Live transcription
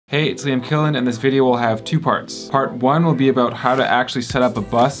Hey, it's Liam Killen, and this video will have two parts. Part 1 will be about how to actually set up a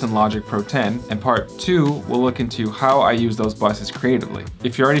bus in Logic Pro 10, and part 2 will look into how I use those buses creatively.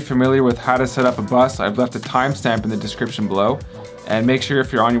 If you're already familiar with how to set up a bus, I've left a timestamp in the description below, and make sure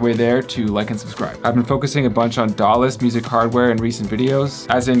if you're on your way there to like and subscribe. I've been focusing a bunch on DAW-less music hardware in recent videos,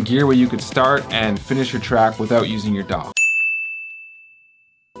 as in gear where you could start and finish your track without using your DAW.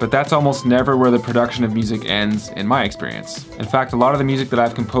 But that's almost never where the production of music ends, in my experience. In fact, a lot of the music that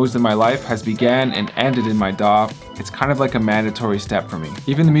I've composed in my life has began and ended in my DAW. It's kind of like a mandatory step for me.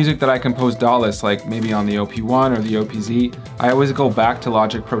 Even the music that I compose DAW-less, like maybe on the OP1 or the OPZ, I always go back to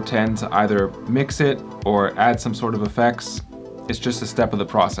Logic Pro 10 to either mix it or add some sort of effects. It's just a step of the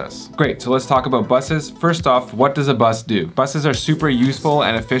process. Great, so let's talk about buses. First off, what does a bus do? Buses are super useful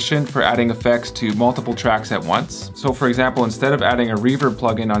and efficient for adding effects to multiple tracks at once. So for example, instead of adding a reverb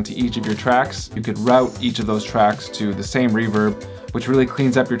plugin onto each of your tracks, you could route each of those tracks to the same reverb, which really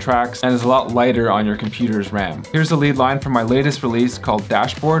cleans up your tracks and is a lot lighter on your computer's RAM. Here's the lead line from my latest release called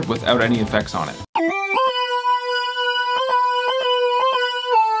Dashboard without any effects on it.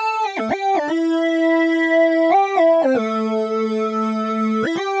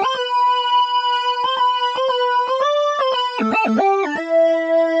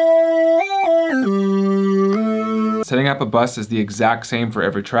 Setting up a bus is the exact same for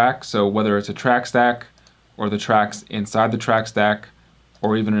every track, so whether it's a track stack, or the tracks inside the track stack,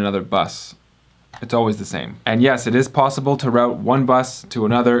 or even another bus, it's always the same. And yes, it is possible to route one bus to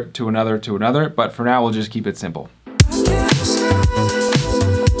another, to another, to another, but for now we'll just keep it simple.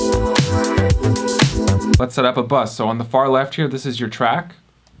 Let's set up a bus. So on the far left here, this is your track.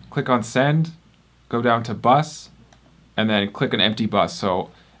 Click on Send, go down to Bus, and then click an empty bus. So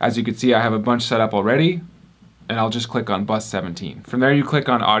as you can see, I have a bunch set up already, and I'll just click on bus 17. From there you click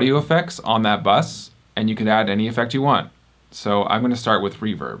on audio effects on that bus, and you can add any effect you want. So I'm going to start with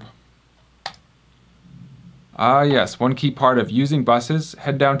reverb. Yes, one key part of using buses,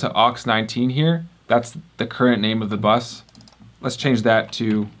 head down to aux 19 here. That's the current name of the bus. Let's change that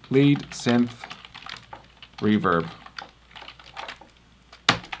to lead synth reverb.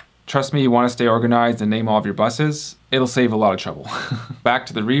 Trust me, you want to stay organized and name all of your buses. It'll save a lot of trouble. Back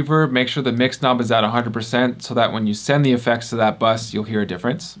to the reverb, make sure the mix knob is at 100% so that when you send the effects to that bus, you'll hear a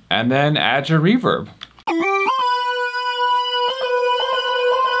difference. And then add your reverb.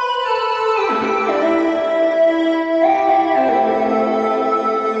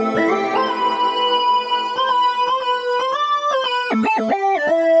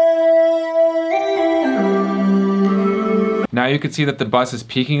 Now you can see that the bus is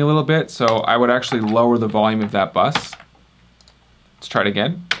peaking a little bit, so I would actually lower the volume of that bus. Let's try it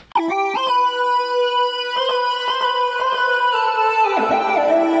again.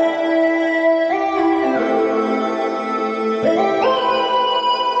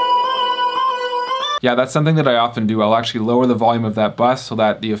 Yeah, that's something that I often do. I'll actually lower the volume of that bus so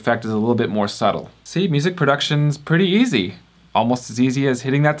that the effect is a little bit more subtle. See, music production's pretty easy. Almost as easy as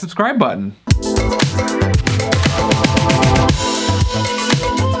hitting that subscribe button.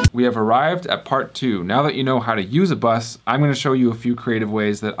 We have arrived at part 2. Now that you know how to use a bus, I'm going to show you a few creative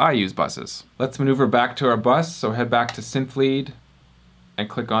ways that I use buses. Let's maneuver back to our bus, so head back to Synth Lead and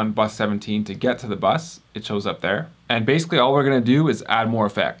click on bus 17 to get to the bus. It shows up there. And basically all we're going to do is add more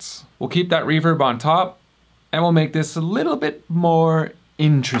effects. We'll keep that reverb on top, and we'll make this a little bit more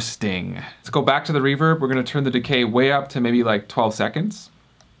interesting. Let's go back to the reverb. We're going to turn the decay way up to maybe like 12 seconds.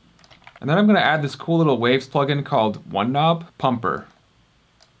 And then I'm going to add this cool little waves plugin called One Knob Pumper.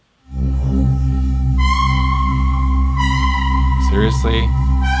 Seriously?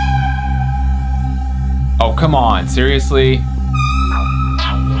 Oh, come on, seriously?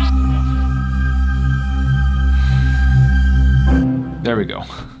 There we go.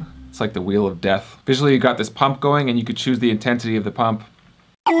 It's like the wheel of death. Visually, you got this pump going, and you could choose the intensity of the pump.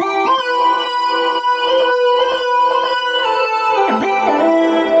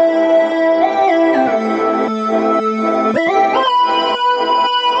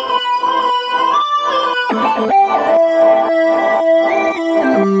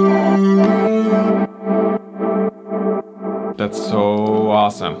 That's so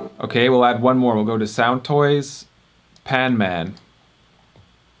awesome. Okay, we'll add one more. We'll go to Sound Toys, Pan Man.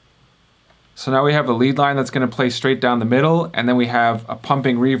 So now we have a lead line that's going to play straight down the middle, and then we have a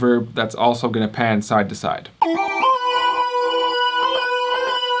pumping reverb that's also going to pan side to side.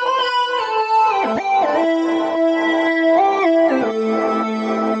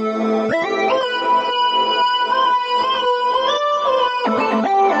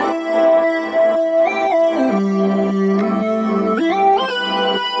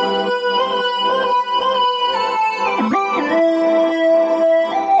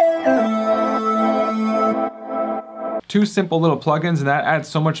 Two simple little plugins, and that adds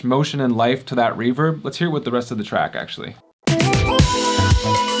so much motion and life to that reverb. Let's hear it with the rest of the track actually.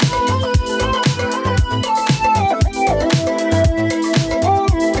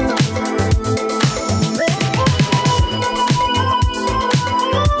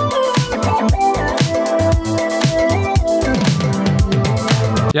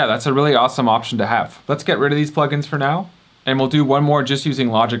 Yeah, that's a really awesome option to have. Let's get rid of these plugins for now, and we'll do one more just using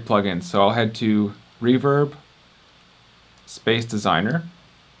Logic plugins. So I'll head to Reverb, Space Designer.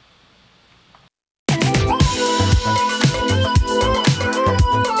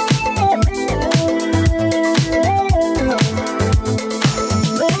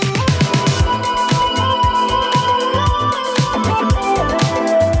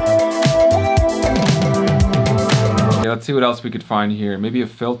 Let's see what else we could find here. Maybe a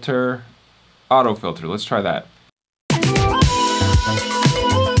filter, auto filter. Let's try that.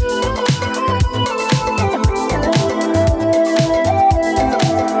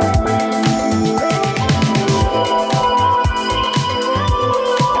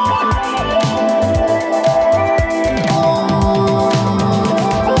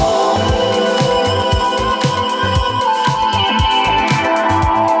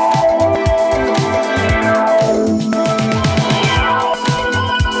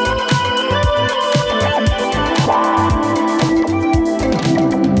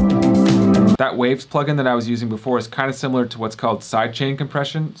 That Waves plugin that I was using before is kind of similar to what's called Sidechain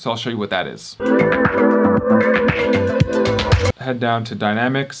Compression, so I'll show you what that is. Head down to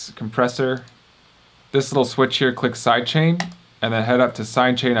Dynamics, Compressor. This little switch here, click Sidechain, and then head up to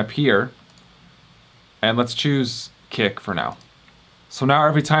Sidechain up here, and let's choose Kick for now. So now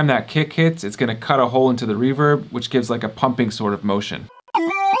every time that kick hits, it's going to cut a hole into the reverb, which gives like a pumping sort of motion.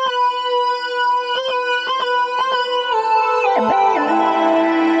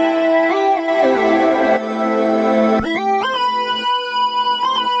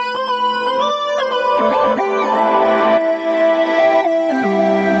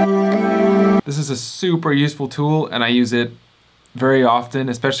 This is a super useful tool, and I use it very often,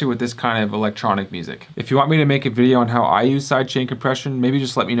 especially with this kind of electronic music. If you want me to make a video on how I use sidechain compression, maybe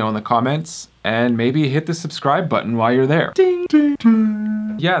just let me know in the comments, and maybe hit the subscribe button while you're there. Ding, ding,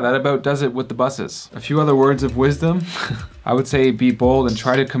 ding. Yeah, that about does it with the buses. A few other words of wisdom. I would say be bold and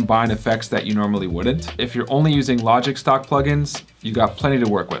try to combine effects that you normally wouldn't. If you're only using Logic stock plugins, you got plenty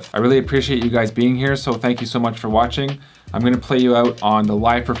to work with. I really appreciate you guys being here, so thank you so much for watching. I'm gonna play you out on the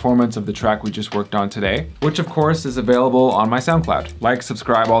live performance of the track we just worked on today, which of course is available on my SoundCloud. Like,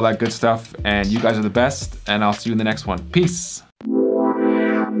 subscribe, all that good stuff, and you guys are the best, and I'll see you in the next one. Peace.